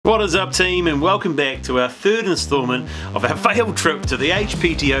What is up, team, and welcome back to our third instalment of our failed trip to the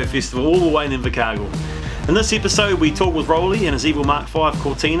HPTO festival all the way in Invercargill. In this episode we talk with Rolly and his Evil Mark V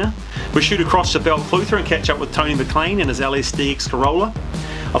Cortina. We shoot across to Belclutha and catch up with Tony McLean and his LSDX Corolla.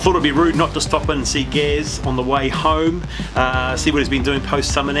 I thought it'd be rude not to stop in and see Gaz on the way home, see what he's been doing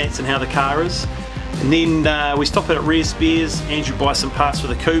post Summer Nats and how the car is. And then we stop at Rare Spares, Andrew buys some parts for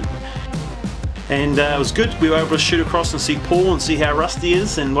the coupe. And it was good. We were able to shoot across and see Paul and see how Rusty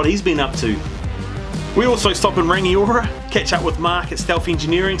is and what he's been up to. We also stop in Rangiora, catch up with Mark at Stealth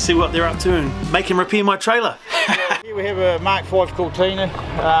Engineering, see what they're up to and make him repair my trailer. Here we have a Mark V Cortina.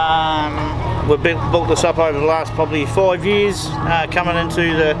 We've built this up over the last probably 5 years, coming into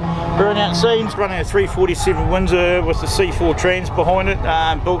the burnout scene. It's running a 347 Windsor with the C4 trans behind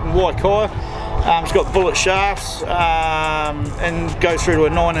it, built in Waikato. It's got bullet shafts and goes through to a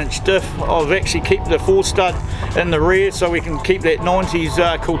 9-inch diff. I've actually kept the 4-stud in the rear so we can keep that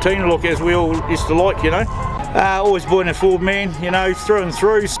 90s Cortina look as we all used to like, you know. Always been a Ford man, you know, through and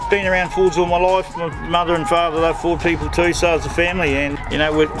through. Been around Fords all my life. My mother and father love Ford people too, so as a family. And you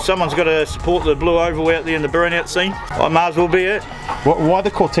know, someone's got to support the blue oval out there in the burnout scene. I might as well be it. Why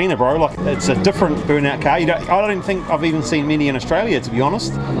the Cortina, bro? Like, it's a different burnout car. I don't think I've even seen many in Australia, to be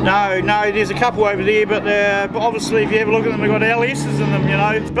honest. No, there's a couple over there, but obviously if you have a look at them, they've got LS's in them, you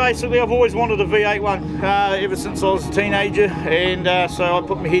know. Basically, I've always wanted a V8 one ever since I was a teenager, and so I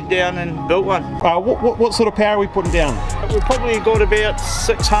put my head down and built one. What sort of power are we putting down? We've probably got about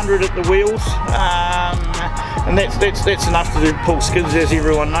 600 at the wheels, and that's enough to pull skids, as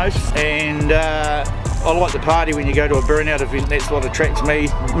everyone knows. And I like the party when you go to a burnout event. That's what attracts me,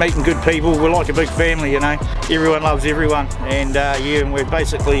 meeting good people. We're like a big family, you know. Everyone loves everyone, and yeah, and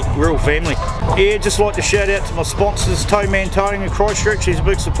we're all family. Yeah, just like to shout out to my sponsors, Towman Towing in Christchurch. He's a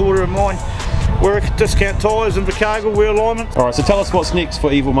big supporter of mine. We're at Discount Tyres in Invercargill, wheel alignment. Alright, so tell us what's next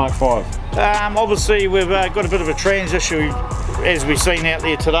for Evil Mark V. Obviously we've got a bit of a trans issue as we've seen out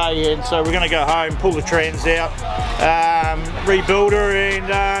there today, and so we're going to go home, pull the trans out, rebuild her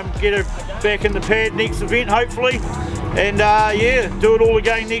and get her back in the pad next event hopefully, and yeah, do it all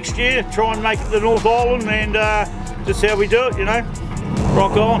again next year, try and make it the North Island, and just how we do it, you know.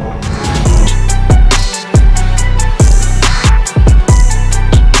 Rock on.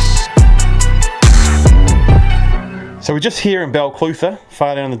 So we're just here in Belclutha,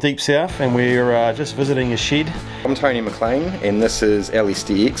 far down in the deep south, and we're just visiting a shed. I'm Tony McLean, and this is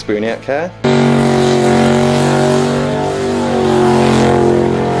LSDX Burnout car.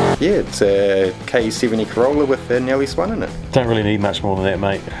 Yeah, it's a K70 Corolla with an LS1 in it. Don't really need much more than that,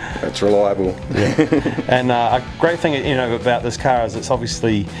 mate. It's reliable. Yeah. And a great thing, you know, about this car is it's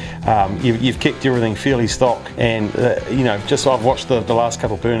obviously you've kept everything fairly stock, and you know, just I've watched the last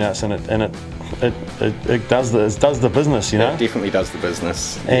couple of burnouts, and it does the business, you know. It definitely does the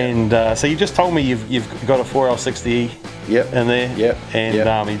business. And so you just told me you've got a 4L60E in there. Yep.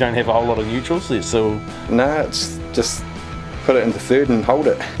 And you don't have a whole lot of neutrals, so. No, it's just put it into third and hold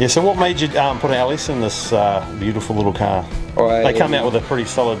it. Yeah. So what made you put an LS in this beautiful little car? They come out with a pretty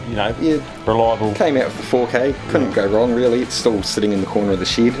solid, you know, reliable. Came out with the 4K, couldn't go wrong really. It's still sitting in the corner of the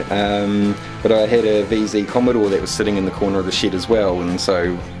shed. But I had a VZ Commodore that was sitting in the corner of the shed as well, and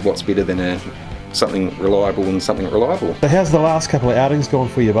so what's better than something reliable and something reliable. So how's the last couple of outings gone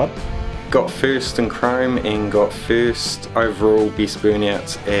for you, bud? Got first in Chrome and got first overall best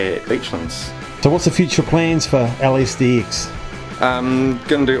burnouts at Beachlands. So what's the future plans for LSDX? I'm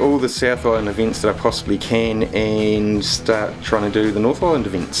going to do all the South Island events that I possibly can and start trying to do the North Island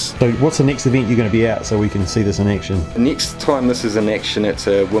events. So what's the next event you're going to be at so we can see this in action? Next time this is in action, it's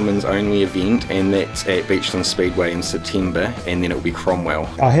a women's only event, and that's at Beachlands Speedway in September, and then it will be Cromwell.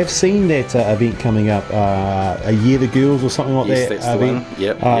 I have seen that event coming up, A Year the Girls or something like that. Yes, that's the one.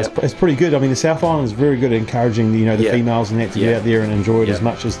 Yep. It's pretty good. I mean, the South Island is very good at encouraging, you know, the females and that to get out there and enjoy it as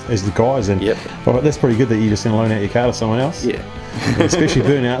much as the guys. And well, that's pretty good that you're just going to loan out your car to someone else. Yeah. Especially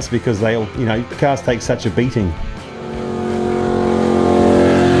burnouts, because they all, you know, cars take such a beating.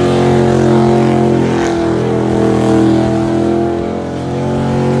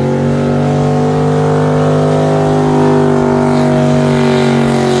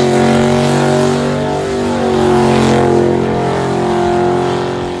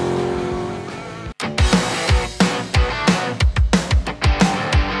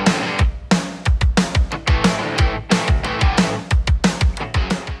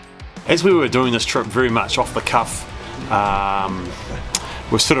 As we were doing this trip very much off the cuff,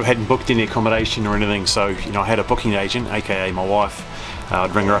 we sort of hadn't booked any accommodation or anything, so you know, I had a booking agent, aka my wife.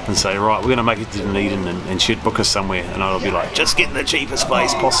 I'd ring her up and say, right, we're going to make it to Dunedin, and she'd book us somewhere, and I'd be like, just get the cheapest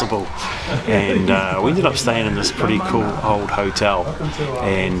place possible. And we ended up staying in this pretty cool old hotel,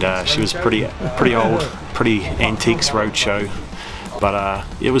 and she was pretty old, pretty antiques roadshow, but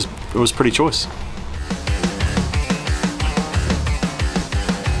it was pretty choice.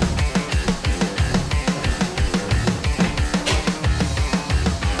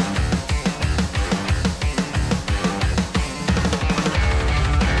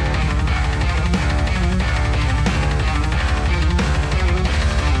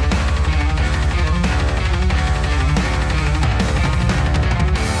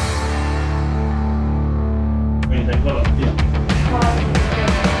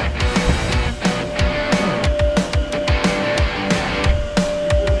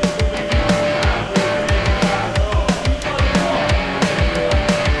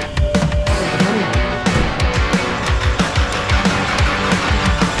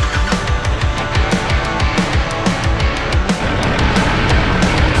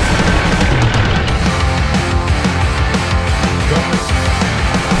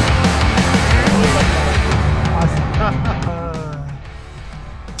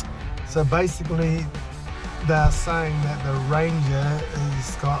 So basically, they're saying that the Ranger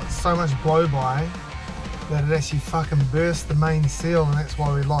has got so much blow-by that it actually fucking burst the main seal, and that's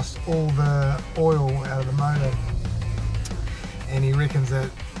why we lost all the oil out of the motor. And he reckons that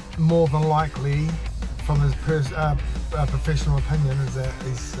more than likely, from his professional opinion, is that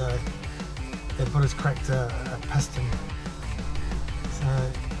he's that Buddha's cracked a piston.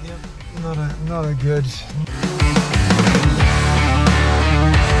 So yep, not a good.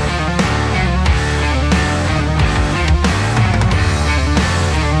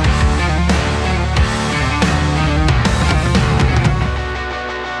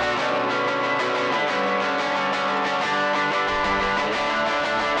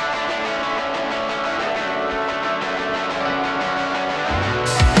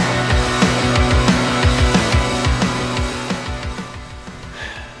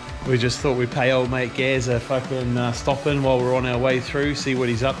 We just thought we'd pay old mate Gaz a fucking stop in while we're on our way through, see what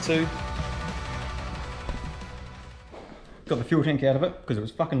he's up to. Got the fuel tank out of it because it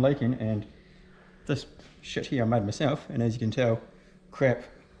was fucking leaking, and this shit here I made myself, and as you can tell, crap,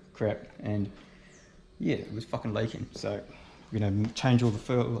 and yeah, it was fucking leaking. So we're gonna change all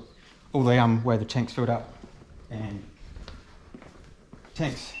the way the tank's filled up, and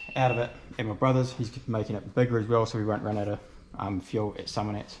tank's out of it. And my brother's, he's making it bigger as well, so we won't run out of fuel at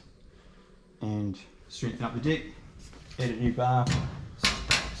Summonats. And strengthen up the deck, add a new bar,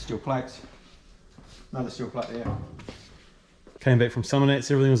 steel plates, another steel plate there. Came back from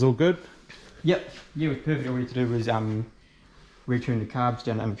Summonats, everything was all good? Yep, yeah, it was perfect. All we had to do was return the carbs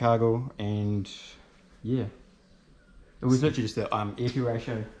down to Invercargill, and yeah, it was literally just the air fuel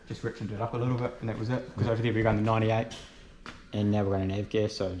ratio, just richened it up a little bit, and that was it. Because over there we're going to 98, and now we're running nav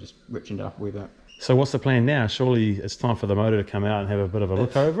gas, so just richened it up a wee bit. So what's the plan now? Surely it's time for the motor to come out and have a bit of a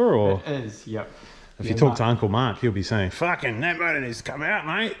look over, or? It is, yep. If you talk to Uncle Mark, he'll be saying, fucking that motor needs to come out,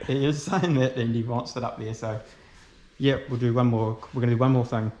 mate. He is saying that, and he wants it up there, so yeah, we'll do one more. We're going to do one more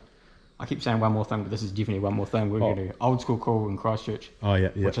thing. I keep saying one more thing, but this is definitely one more thing. We're going to do old school call in Christchurch,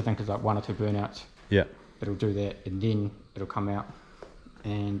 which I think is like 1 or 2 burnouts. Yeah. It'll do that, and then it'll come out,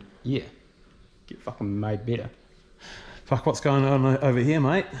 and yeah, get fucking made better. Fuck, what's going on over here,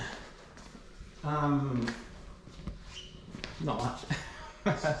 mate? Not much.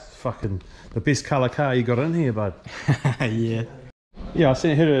 Fucking the best colour car you got in here, bud. Yeah. Yeah, I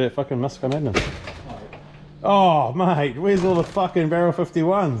seen hit it at fucking Musco Madness. Oh, mate, where's all the fucking Barrel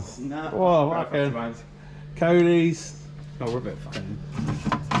 51s? No. Whoa, fucking 51s. Cody's. Oh, we're a bit fucking.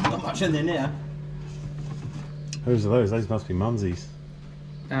 Not much in there now. Whose are those? Those must be mumsies.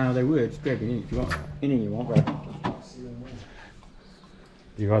 They would. Just grab any if you want. Anything you want, bro.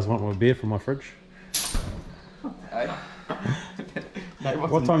 You guys want my beer from my fridge? Hey. Mate,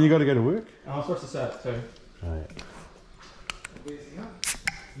 what time you got to go to work? I'm supposed to start at 2. Oh, yeah.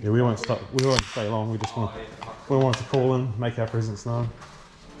 Yeah, we won't stop. We won't stay long. We just want to call in, make our presence known.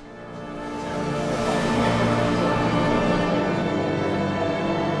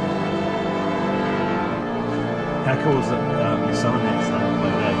 How cool is it? Your Summonats starting to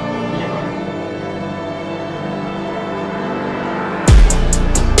play today.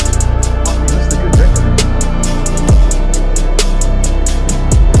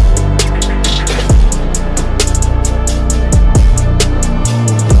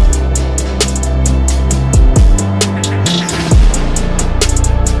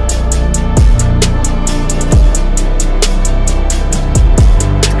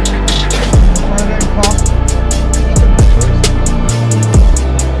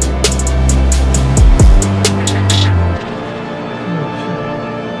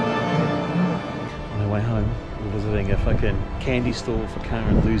 handy store for car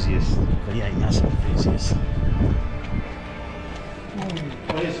enthusiasts, V8 muscle enthusiasts.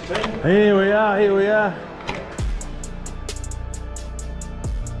 Here we are, here we are.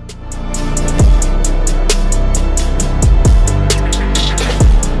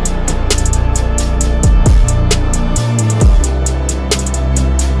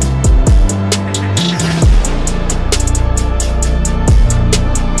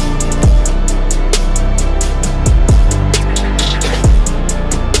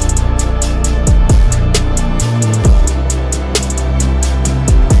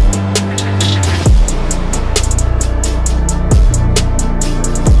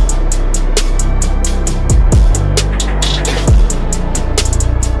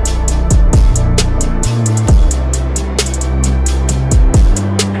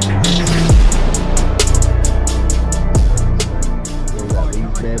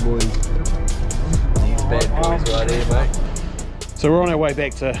 So we're on our way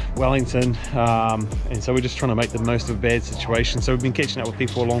back to Wellington, and so we're just trying to make the most of a bad situation. So we've been catching up with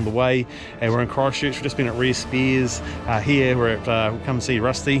people along the way, and we're in Christchurch. We've just been at Rare Spears. Here we're at, we'll come and see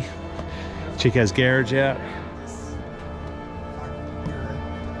Rusty, check his garage out.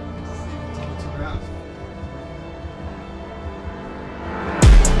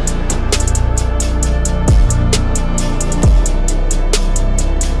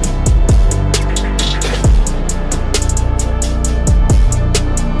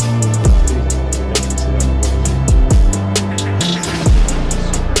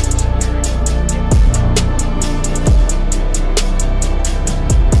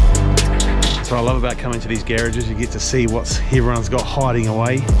 What I love about coming to these garages, you get to see what everyone's got hiding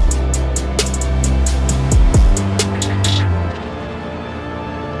away.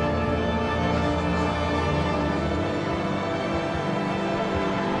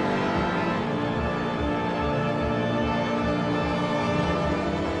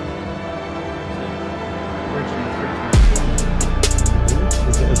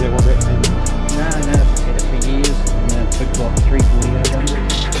 Is that what that means? No, I've had it for years, and a big block 340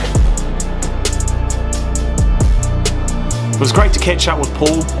 It was great to catch up with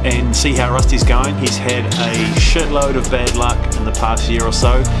Paul and see how Rusty's going. He's had a shitload of bad luck in the past year or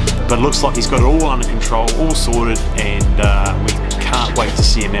so, but it looks like he's got it all under control, all sorted, and we can't wait to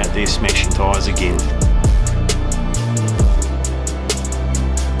see him out there smashing tyres again.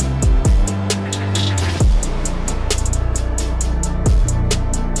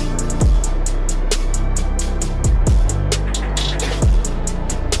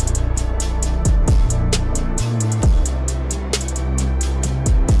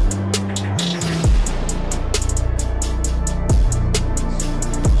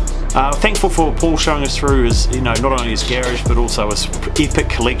 Thankful for Paul showing us through his, not only his garage but also his epic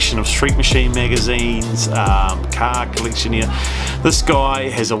collection of Street Machine magazines, car collection here. This guy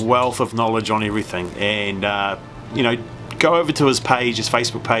has a wealth of knowledge on everything, and go over to his page, his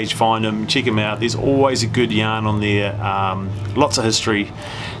Facebook page, find him, check him out. There's always a good yarn on there, lots of history.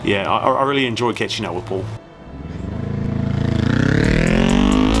 Yeah, I really enjoy catching up with Paul.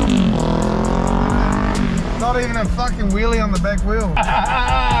 Not even a fucking wheelie on the back wheel.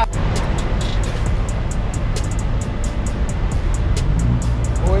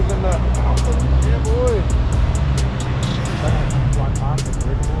 Boys in the yeah, boy.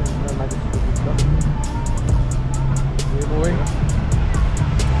 Yeah, boy.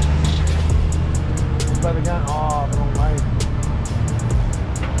 By the gun. Oh, the wrong way.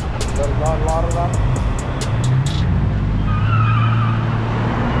 Lot of that.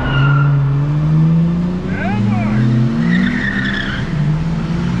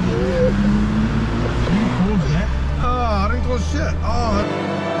 Shit. Oh.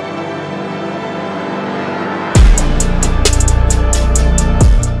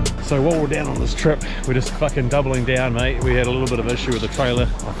 So while we're down on this trip, we're just fucking doubling down, mate. We had a little bit of issue with the trailer.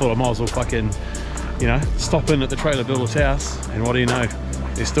 I thought I might as well fucking, stop in at the trailer builder's house, and what do you know?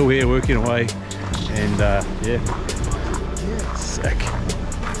 They're still here working away, and yeah, sick.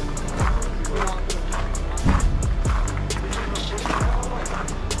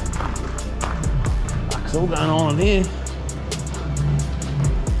 It's all going on in here.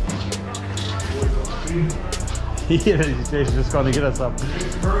 Yeah, he's just going to get us up.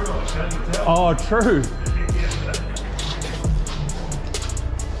 Oh, true.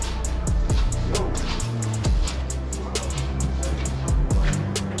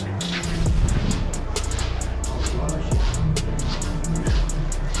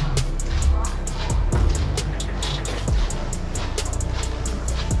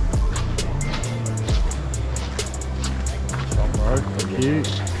 Stop, bro. Thank you.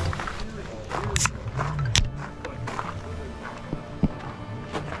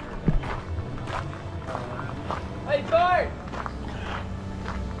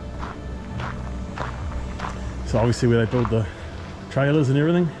 So obviously where they build the trailers and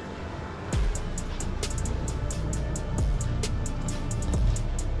everything.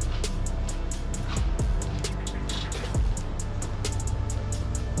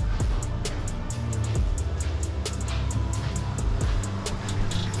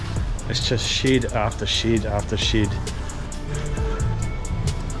 It's just shed after shed after shed.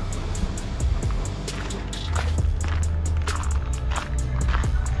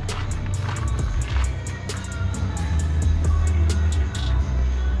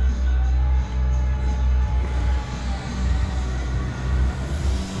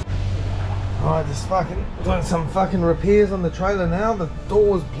 Alright, just fucking doing some fucking repairs on the trailer now. The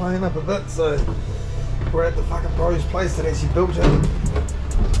door's playing up a bit, so we're at the fucking bro's place that actually built it.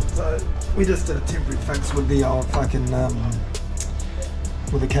 So we just did a temporary fix with the old fucking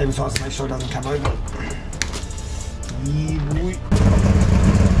with the cable ties to make sure it doesn't come over. Yeah, boy.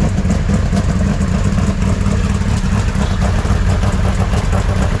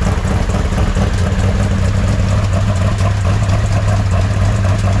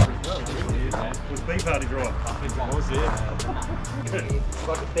 Party drive. It's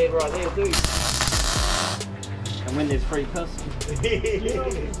like a bed right there, dude. And when there's free piss. It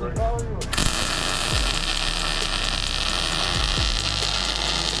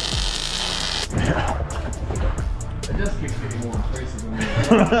just keeps getting more impressive when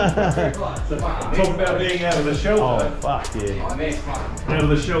talk about being out of the shelter. Oh fuck yeah. Out of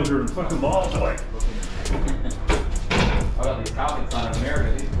the shelter and fucking miles away. I got these carpets out of America,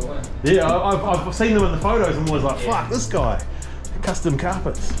 these cool. Yeah, I've seen them in the photos and always like, fuck, this guy. Custom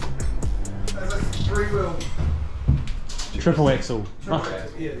carpets. That's a 3-wheel. Triple axle.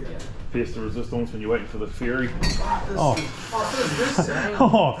 Test the resistance when you're waiting for the ferry. Oh.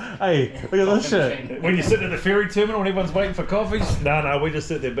 Oh, hey, look at this shit. When you're sitting at the ferry terminal and everyone's waiting for coffees, no, we just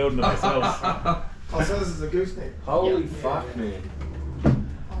sit there building it ourselves. Oh, so this is a gooseneck. Holy fuck, man.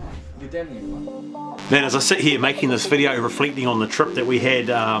 Man, as I sit here making this video reflecting on the trip that we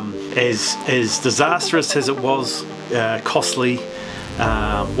had, as disastrous as it was, costly,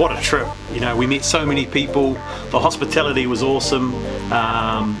 what a trip. You know, we met so many people, the hospitality was awesome,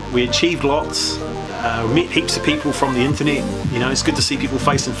 we achieved lots, we met heaps of people from the internet. You know, it's good to see people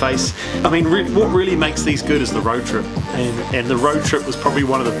face to face. I mean, what really makes these good is the road trip, and the road trip was probably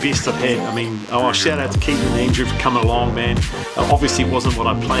one of the best I've had. I mean, shout out to Keaton and Andrew for coming along, man. Obviously it wasn't what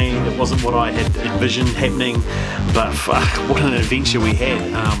I planned, it wasn't what I had envisioned happening, but fuck, what an adventure we had.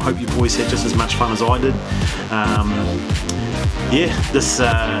 Hope you boys had just as much fun as I did. Yeah, this,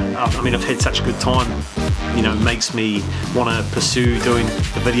 I mean, I've had such a good time. You know, makes me want to pursue doing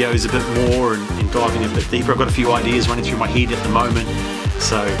the videos a bit more and diving a bit deeper. I've got a few ideas running through my head at the moment,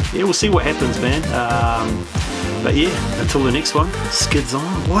 so yeah, we'll see what happens, man. But yeah, until the next one, skids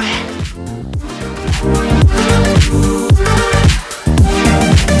on, boy.